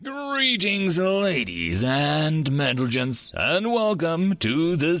Greetings, ladies and gents, and welcome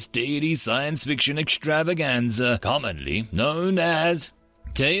to this daily science fiction extravaganza, commonly known as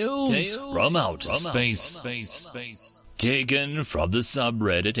Tales from Outer Space. Taken from the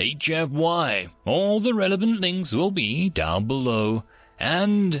subreddit HFY. All the relevant links will be down below.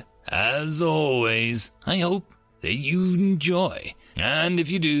 And, as always, I hope that you enjoy. And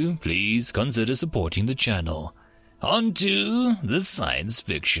if you do, please consider supporting the channel. On to the science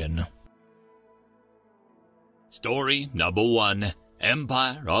fiction. Story number 1,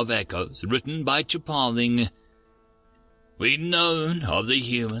 Empire of Echoes, written by Chaparling. We'd known of the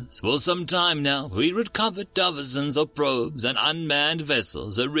humans for some time now. We'd recovered dozens of probes and unmanned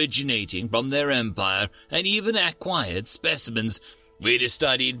vessels originating from their empire, and even acquired specimens. We'd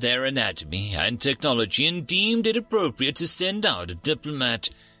studied their anatomy and technology and deemed it appropriate to send out a diplomat,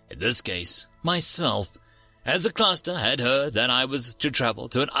 in this case, myself. As the cluster had heard that I was to travel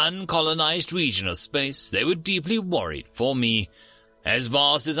to an uncolonized region of space, they were deeply worried for me. As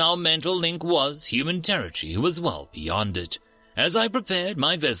vast as our mental link was, human territory was well beyond it. As I prepared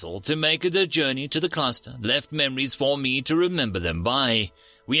my vessel to make the journey to the cluster, left memories for me to remember them by,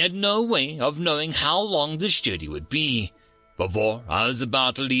 we had no way of knowing how long this journey would be. Before I was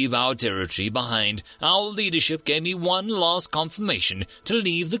about to leave our territory behind, our leadership gave me one last confirmation to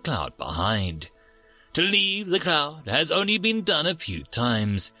leave the cloud behind. To leave the cloud has only been done a few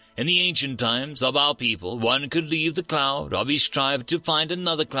times. In the ancient times of our people, one could leave the cloud of each tribe to find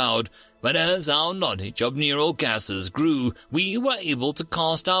another cloud, but as our knowledge of neural gases grew, we were able to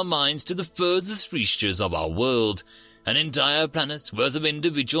cast our minds to the furthest reaches of our world, an entire planet's worth of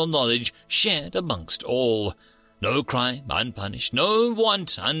individual knowledge shared amongst all. No crime unpunished, no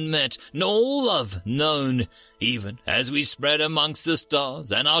want unmet, no love known. Even as we spread amongst the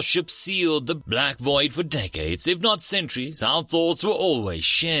stars and our ship sealed the black void for decades, if not centuries, our thoughts were always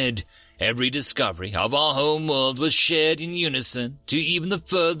shared. Every discovery of our home world was shared in unison to even the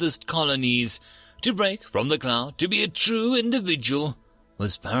furthest colonies. To break from the cloud, to be a true individual,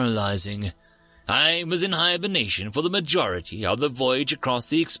 was paralyzing. I was in hibernation for the majority of the voyage across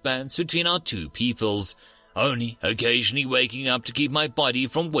the expanse between our two peoples, only occasionally waking up to keep my body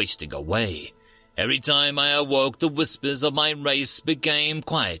from wasting away. Every time I awoke, the whispers of my race became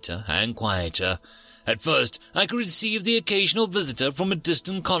quieter and quieter. At first, I could receive the occasional visitor from a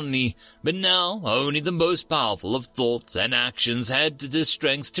distant colony, but now only the most powerful of thoughts and actions had the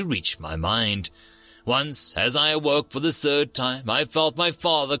strength to reach my mind. Once, as I awoke for the third time, I felt my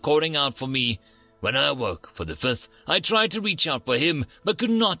father calling out for me. When I awoke for the fifth, I tried to reach out for him, but could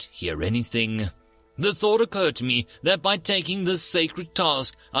not hear anything. The thought occurred to me that by taking this sacred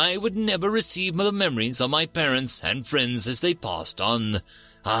task, I would never receive the memories of my parents and friends as they passed on.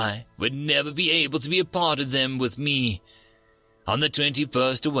 I would never be able to be a part of them with me. On the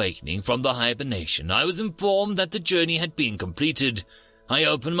 21st awakening from the hibernation, I was informed that the journey had been completed. I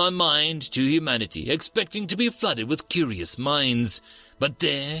opened my mind to humanity, expecting to be flooded with curious minds, but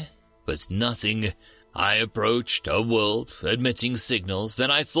there was nothing. I approached a world emitting signals that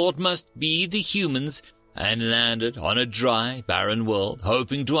I thought must be the humans and landed on a dry, barren world,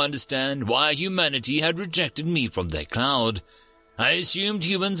 hoping to understand why humanity had rejected me from their cloud. I assumed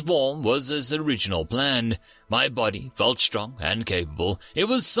humans' form was its original plan. My body felt strong and capable. It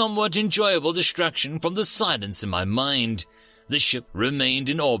was somewhat enjoyable distraction from the silence in my mind. The ship remained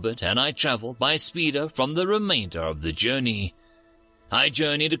in orbit and I traveled by speeder from the remainder of the journey. I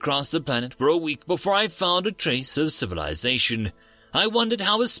journeyed across the planet for a week before I found a trace of civilization. I wondered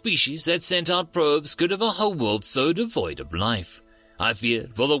how a species that sent out probes could have a homeworld so devoid of life. I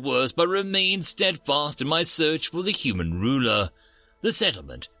feared for the worst but remained steadfast in my search for the human ruler. The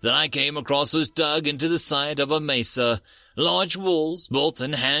settlement that I came across was dug into the side of a mesa. Large walls built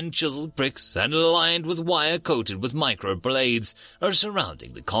in hand-chiseled bricks and lined with wire coated with microblades are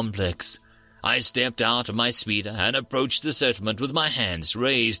surrounding the complex. I stepped out of my speeder and approached the settlement with my hands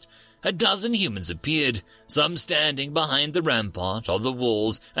raised. A dozen humans appeared, some standing behind the rampart of the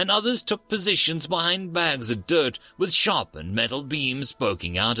walls, and others took positions behind bags of dirt with sharpened metal beams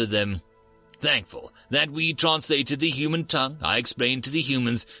poking out of them. Thankful that we translated the human tongue, I explained to the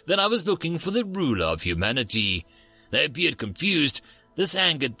humans that I was looking for the ruler of humanity. They appeared confused. This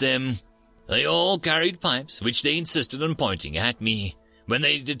angered them. They all carried pipes, which they insisted on pointing at me. When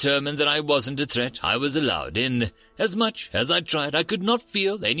they determined that I wasn't a threat, I was allowed in. As much as I tried, I could not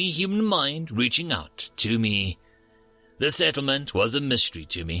feel any human mind reaching out to me. The settlement was a mystery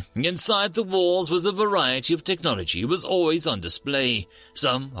to me. Inside the walls was a variety of technology. It was always on display.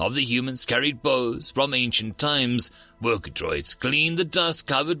 Some of the humans carried bows from ancient times. Worker droids cleaned the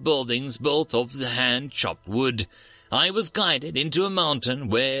dust-covered buildings built of the hand-chopped wood. I was guided into a mountain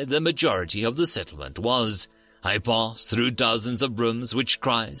where the majority of the settlement was. I passed through dozens of rooms which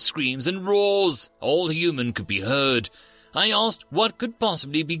cries, screams, and roars, all human, could be heard. I asked what could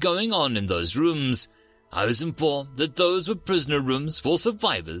possibly be going on in those rooms. I was informed that those were prisoner rooms for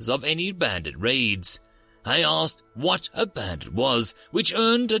survivors of any bandit raids. I asked what a bandit was, which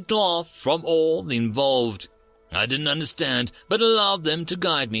earned a laugh from all involved. I didn't understand, but allowed them to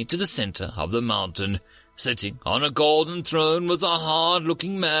guide me to the center of the mountain. Sitting on a golden throne was a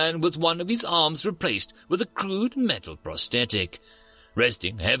hard-looking man with one of his arms replaced with a crude metal prosthetic.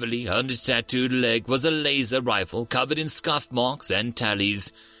 Resting heavily on his tattooed leg was a laser rifle covered in scuff marks and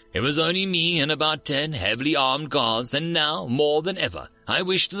tallies. It was only me and about 10 heavily armed guards, and now, more than ever, I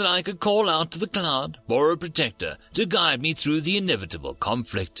wished that I could call out to the cloud for a protector to guide me through the inevitable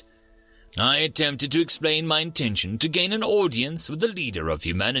conflict. I attempted to explain my intention to gain an audience with the leader of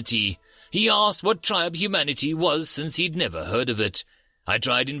humanity. He asked what tribe humanity was, since he'd never heard of it. I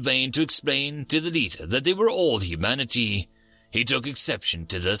tried in vain to explain to the leader that they were all humanity. He took exception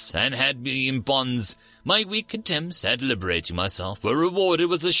to this and had me in bonds. My weak attempts at liberating myself were rewarded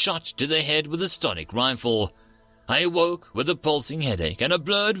with a shot to the head with a sonic rifle. I awoke with a pulsing headache and a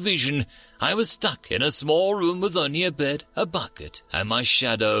blurred vision. I was stuck in a small room with only a bed, a bucket, and my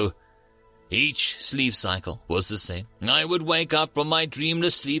shadow. Each sleep cycle was the same. I would wake up from my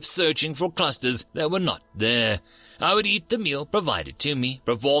dreamless sleep searching for clusters that were not there. I would eat the meal provided to me,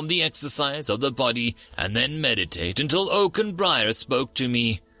 perform the exercise of the body, and then meditate until Oaken Briar spoke to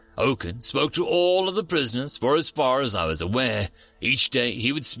me. Oaken spoke to all of the prisoners for as far as I was aware. Each day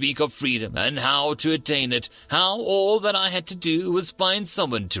he would speak of freedom and how to attain it, how all that I had to do was find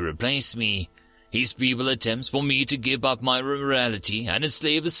someone to replace me. His feeble attempts for me to give up my morality and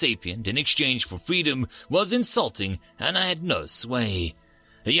enslave a sapient in exchange for freedom was insulting, and I had no sway.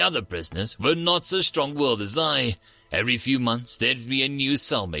 The other prisoners were not so strong-willed as I. Every few months there'd be a new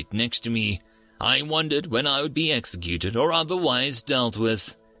cellmate next to me. I wondered when I would be executed or otherwise dealt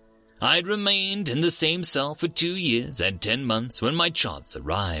with. I'd remained in the same cell for 2 years and 10 months when my chance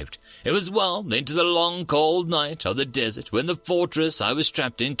arrived. It was well into the long, cold night of the desert when the fortress I was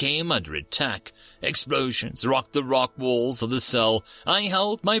trapped in came under attack. Explosions rocked the rock walls of the cell. I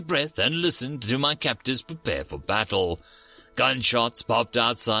held my breath and listened to my captors prepare for battle. Gunshots popped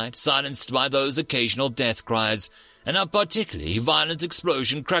outside, silenced by those occasional death cries, and a particularly violent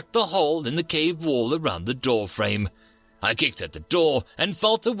explosion cracked the hole in the cave wall around the doorframe. I kicked at the door and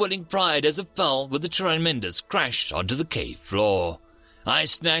felt a willing pride as it fell with a tremendous crash onto the cave floor. I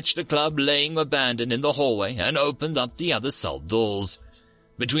snatched a club laying abandoned in the hallway and opened up the other cell doors.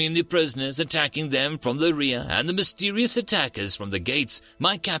 Between the prisoners attacking them from the rear and the mysterious attackers from the gates,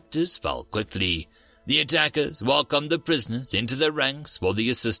 my captors fell quickly. The attackers welcomed the prisoners into their ranks for the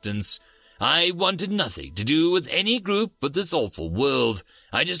assistance. I wanted nothing to do with any group but this awful world.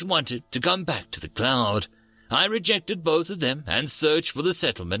 I just wanted to come back to the cloud. I rejected both of them and searched for the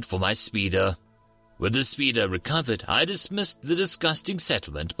settlement for my speeder. With the speeder recovered, I dismissed the disgusting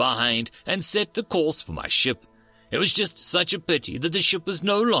settlement behind and set the course for my ship. It was just such a pity that the ship was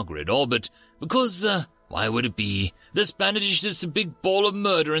no longer in orbit, because, why would it be? This planet is just a big ball of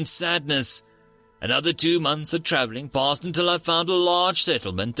murder and sadness. Another 2 months of traveling passed until I found a large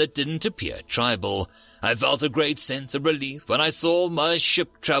settlement that didn't appear tribal. I felt a great sense of relief when I saw my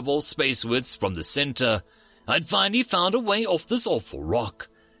ship travel spacewards from the center. I'd finally found a way off this awful rock.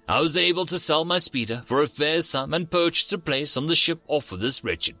 I was able to sell my speeder for a fair sum and purchase a place on the ship off of this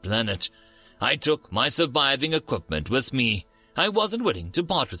wretched planet. I took my surviving equipment with me. I wasn't willing to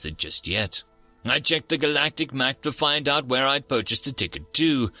part with it just yet. I checked the galactic map to find out where I'd purchased a ticket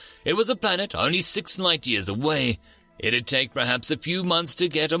to. It was a planet only 6 light years away. It'd take perhaps a few months to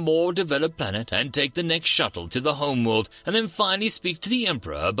get a more developed planet and take the next shuttle to the homeworld and then finally speak to the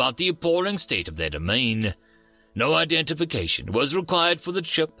Emperor about the appalling state of their domain. No identification was required for the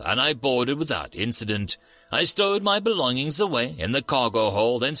trip, and I boarded without incident. I stowed my belongings away in the cargo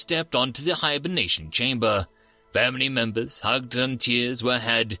hold and stepped onto the hibernation chamber. Family members hugged and tears were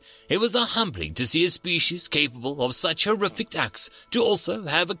had. It was humbling to see a species capable of such horrific acts to also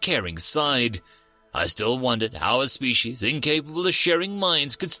have a caring side. I still wondered how a species incapable of sharing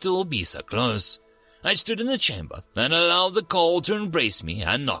minds could still be so close. I stood in the chamber and allowed the cold to embrace me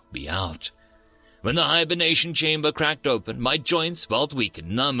and knock me out. When the hibernation chamber cracked open, my joints felt weak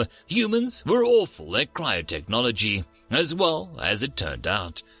and numb. Humans were awful at cryotechnology, as well as it turned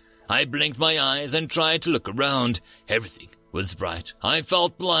out. I blinked my eyes and tried to look around. Everything was bright. I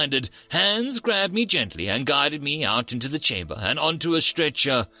felt blinded. Hands grabbed me gently and guided me out into the chamber and onto a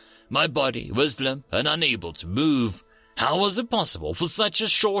stretcher. My body was limp and unable to move. How was it possible for such a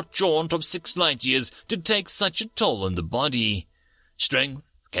short jaunt of 6 light years to take such a toll on the body?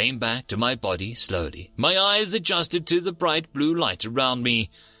 Strength came back to my body slowly. My eyes adjusted to the bright blue light around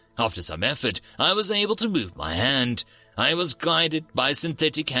me. After some effort, I was able to move my hand. I was guided by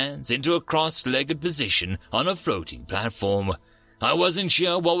synthetic hands into a cross-legged position on a floating platform. I wasn't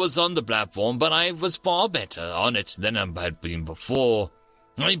sure what was on the platform, but I was far better on it than I had been before.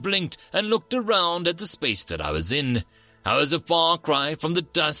 I blinked and looked around at the space that I was in. I was a far cry from the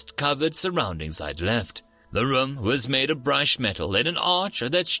dust-covered surroundings I'd left. The room was made of brushed metal in an arch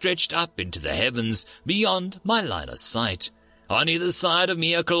that stretched up into the heavens beyond my line of sight. On either side of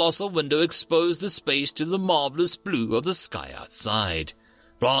me, a colossal window exposed the space to the marvelous blue of the sky outside.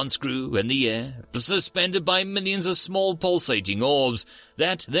 Plants grew in the air, suspended by millions of small pulsating orbs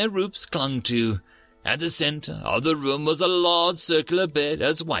that their roots clung to. At the center of the room was a large circular bed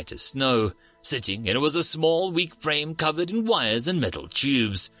as white as snow. Sitting in it was a small, weak frame covered in wires and metal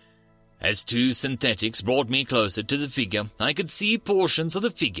tubes. As 2 synthetics brought me closer to the figure, I could see portions of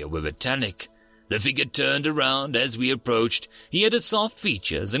the figure were metallic. The figure turned around as we approached. He had soft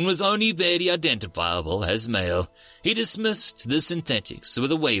features and was only barely identifiable as male. He dismissed the synthetics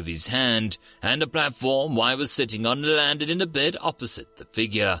with a wave of his hand, and the platform I was sitting on landed in a bed opposite the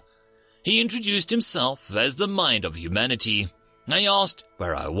figure. He introduced himself as the mind of humanity. I asked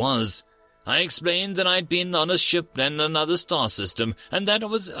where I was. I explained that I'd been on a ship in another star system, and that it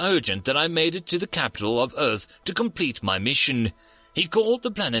was urgent that I made it to the capital of Earth to complete my mission. He called the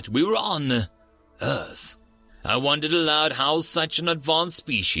planet we were on Earth. I wondered aloud how such an advanced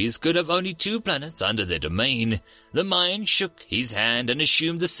species could have only 2 planets under their domain. The mind shook his hand and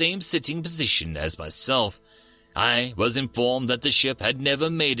assumed the same sitting position as myself. I was informed that the ship had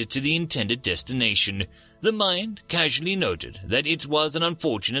never made it to the intended destination. The mind casually noted that it was an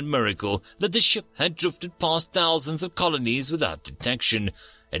unfortunate miracle that the ship had drifted past thousands of colonies without detection.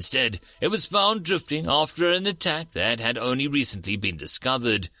 Instead, it was found drifting after an attack that had only recently been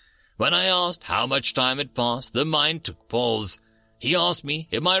discovered. When I asked how much time had passed, the mind took pause. He asked me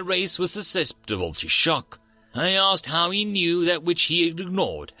if my race was susceptible to shock. I asked how he knew that which he had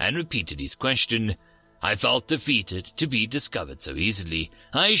ignored and repeated his question. I felt defeated to be discovered so easily.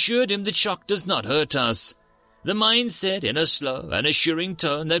 I assured him that shock does not hurt us. The mind said in a slow and assuring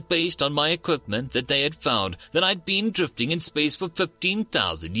tone that based on my equipment that they had found that I'd been drifting in space for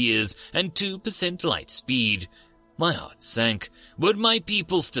 15,000 years and 2% light speed. My heart sank. Would my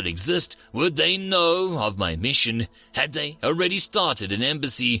people still exist? Would they know of my mission? Had they already started an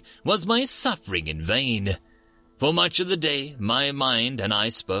embassy? Was my suffering in vain? For much of the day, my mind and I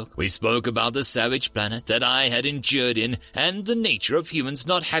spoke. We spoke about the savage planet that I had endured in and the nature of humans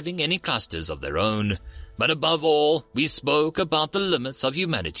not having any clusters of their own. But above all, we spoke about the limits of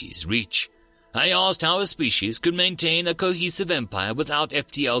humanity's reach. I asked how a species could maintain a cohesive empire without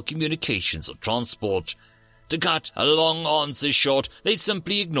FTL communications or transport. To cut a long answer short, they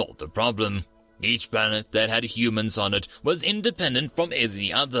simply ignored the problem. Each planet that had humans on it was independent from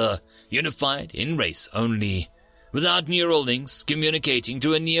any other, unified in race only. Without neural links, communicating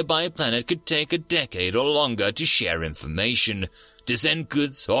to a nearby planet could take a decade or longer to share information. To send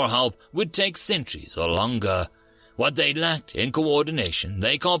goods or help would take centuries or longer. What they lacked in coordination,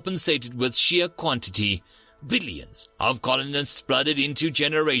 they compensated with sheer quantity. Billions of colonists flooded into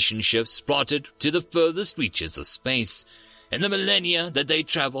generation ships plotted to the furthest reaches of space. In the millennia that they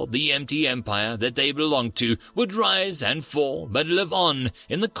traveled, the empty empire that they belonged to would rise and fall, but live on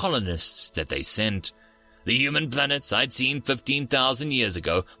in the colonists that they sent. The human planets I'd seen 15,000 years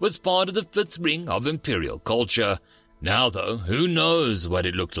ago was part of the 5th ring of imperial culture. Now, though, who knows what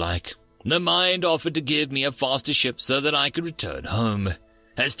it looked like? The mind offered to give me a faster ship so that I could return home.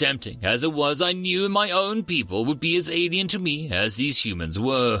 As tempting as it was, I knew my own people would be as alien to me as these humans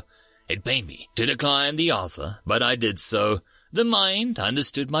were. It pained me to decline the offer, but I did so. The mind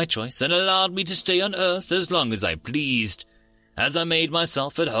understood my choice and allowed me to stay on Earth as long as I pleased. As I made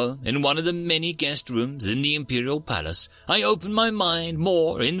myself at home in one of the many guest rooms in the Imperial Palace, I opened my mind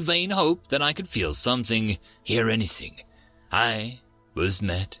more in vain hope that I could feel something, hear anything. I was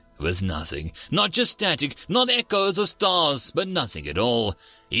met with nothing, not just static, not echoes or stars, but nothing at all.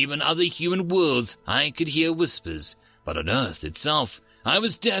 Even other human worlds, I could hear whispers, but on Earth itself, I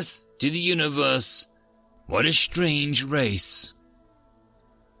was death to the universe. What a strange race.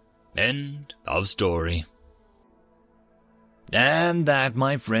 End of story. And that,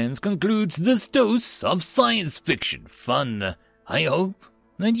 my friends, concludes this dose of science fiction fun. I hope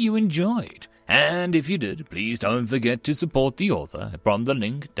that you enjoyed. And if you did, please don't forget to support the author from the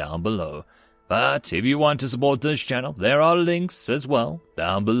link down below. But if you want to support this channel, there are links as well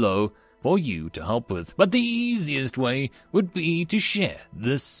down below. for you to help with, but the easiest way would be to share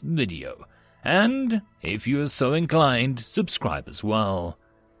this video. And if you are so inclined, subscribe as well.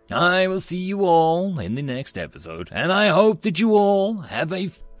 I will see you all in the next episode, and I hope that you all have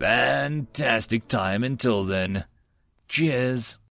a fantastic time until then. Cheers.